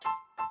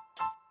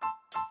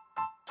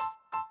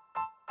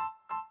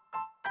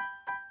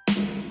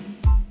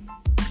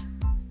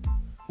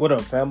What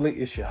up, family?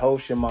 It's your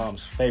host, your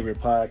mom's favorite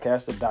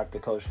podcaster, Dr.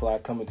 Coach Fly,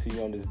 coming to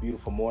you on this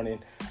beautiful morning.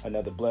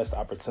 Another blessed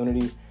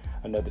opportunity,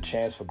 another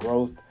chance for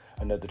growth,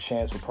 another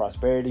chance for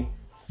prosperity,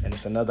 and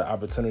it's another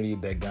opportunity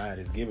that God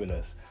has given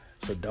us.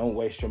 So don't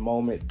waste your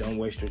moment. Don't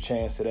waste your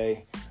chance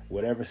today.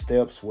 Whatever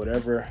steps,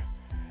 whatever,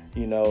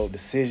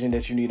 decision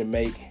that you need to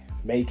make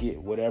it.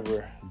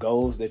 Whatever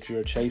goals that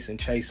you're chasing,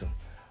 chase them.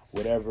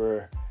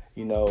 Whatever,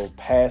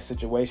 past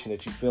situation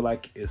that you feel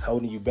like is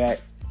holding you back,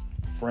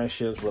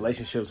 friendships,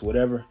 relationships,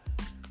 whatever,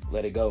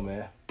 let it go,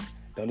 man.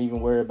 Don't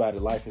even worry about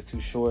it. Life is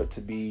too short to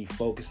be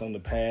focused on the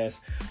past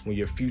when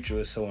your future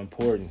is so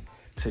important.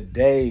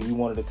 Today, we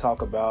wanted to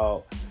talk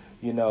about,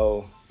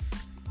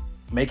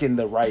 making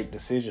the right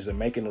decisions and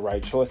making the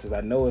right choices. I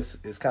know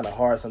it's kind of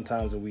hard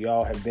sometimes, and we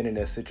all have been in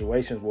that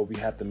situations where we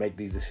have to make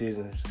these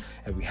decisions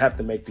and we have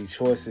to make these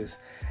choices,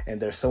 and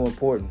they're so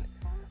important,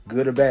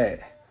 good or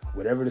bad.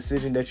 Whatever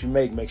decision that you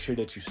make sure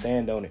that you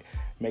stand on it.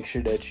 Make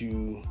sure that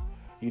you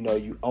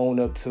own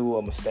up to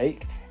a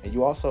mistake, and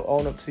you also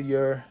own up to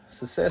your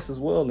success as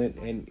well,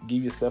 and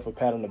give yourself a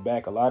pat on the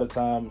back. A lot of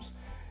times,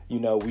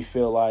 we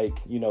feel like,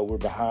 we're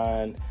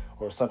behind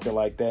or something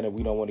like that, and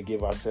we don't want to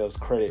give ourselves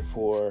credit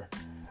for,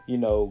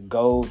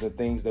 goals and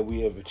things that we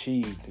have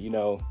achieved.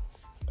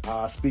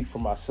 I speak for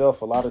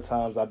myself. A lot of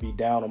times I be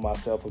down on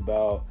myself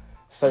about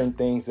certain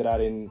things that I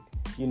didn't,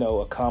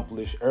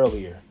 accomplish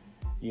earlier.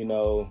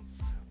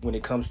 When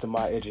it comes to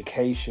my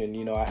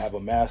education, I have a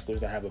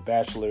master's, I have a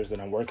bachelor's,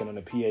 and I'm working on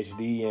a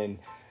PhD. And,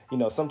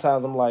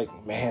 sometimes I'm like,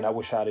 man, I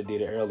wish I'd have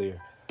did it earlier.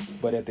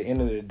 But at the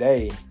end of the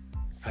day,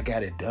 I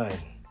got it done.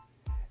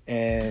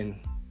 And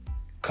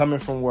coming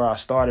from where I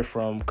started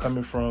from,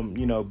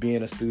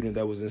 being a student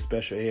that was in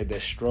special ed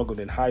that struggled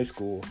in high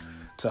school,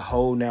 to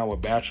hold now a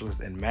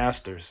bachelor's and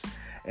master's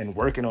and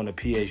working on a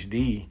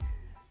PhD,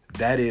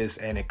 that is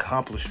an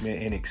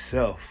accomplishment in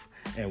itself.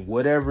 And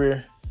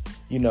whatever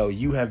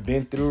you have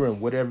been through and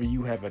whatever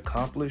you have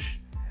accomplished,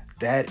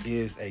 that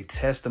is a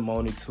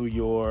testimony to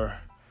your,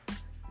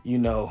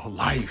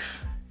 life.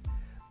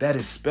 That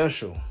is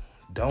special.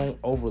 Don't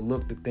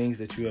overlook the things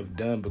that you have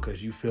done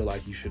because you feel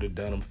like you should have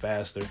done them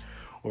faster,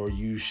 or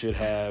you should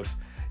have,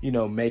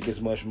 make as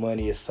much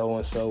money as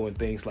so-and-so and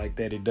things like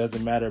that. It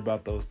doesn't matter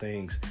about those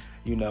things.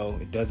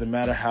 It doesn't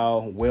matter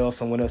how well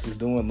someone else is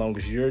doing, as long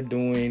as you're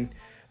doing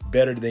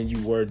better than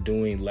you were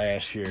doing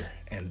last year.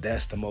 And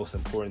that's the most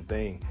important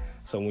thing.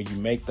 So when you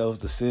make those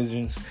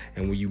decisions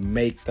and when you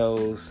make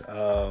those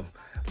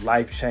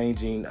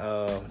life-changing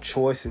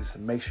choices,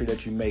 make sure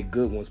that you make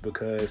good ones,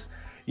 because,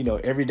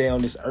 every day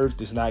on this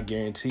earth is not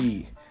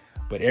guaranteed.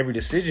 But every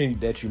decision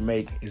that you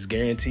make is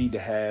guaranteed to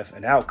have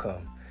an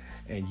outcome.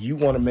 And you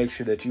want to make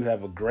sure that you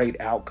have a great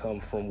outcome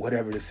from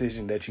whatever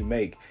decision that you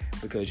make,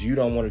 because you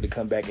don't want it to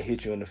come back and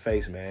hit you in the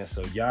face, man.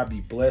 So y'all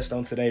be blessed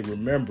on today.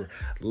 Remember,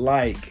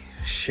 like,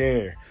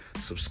 share,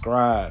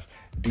 subscribe,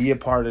 be a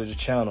part of the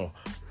channel.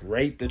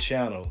 Rate the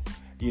channel.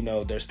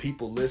 There's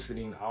people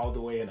listening all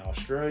the way in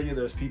Australia.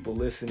 There's people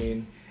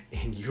listening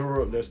in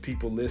Europe. There's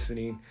people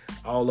listening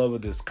all over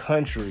this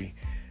country,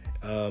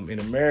 in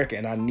America.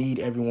 And I need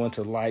everyone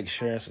to like,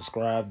 share, and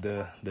subscribe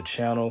the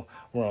channel.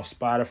 We're on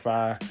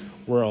Spotify.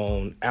 We're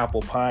on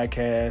Apple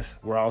Podcasts.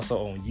 We're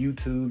also on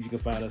YouTube. You can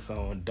find us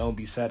on Don't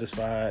Be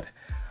Satisfied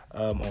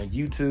on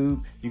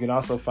YouTube. You can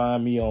also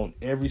find me on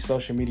every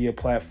social media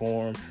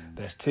platform.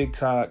 That's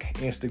TikTok,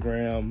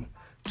 Instagram,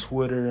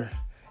 Twitter,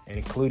 and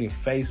including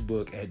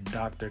Facebook at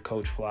Dr.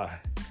 Coach Fly.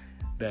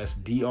 That's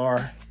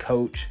Dr.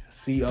 Coach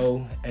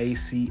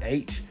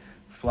Coach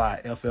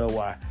Fly,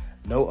 FLY.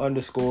 No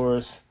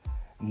underscores,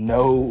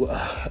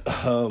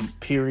 no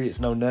periods,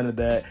 no none of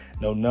that,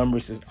 no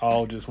numbers. It's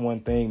all just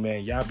one thing,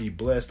 man. Y'all be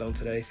blessed on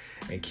today,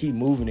 and keep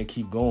moving and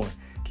keep going.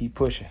 Keep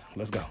pushing.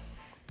 Let's go.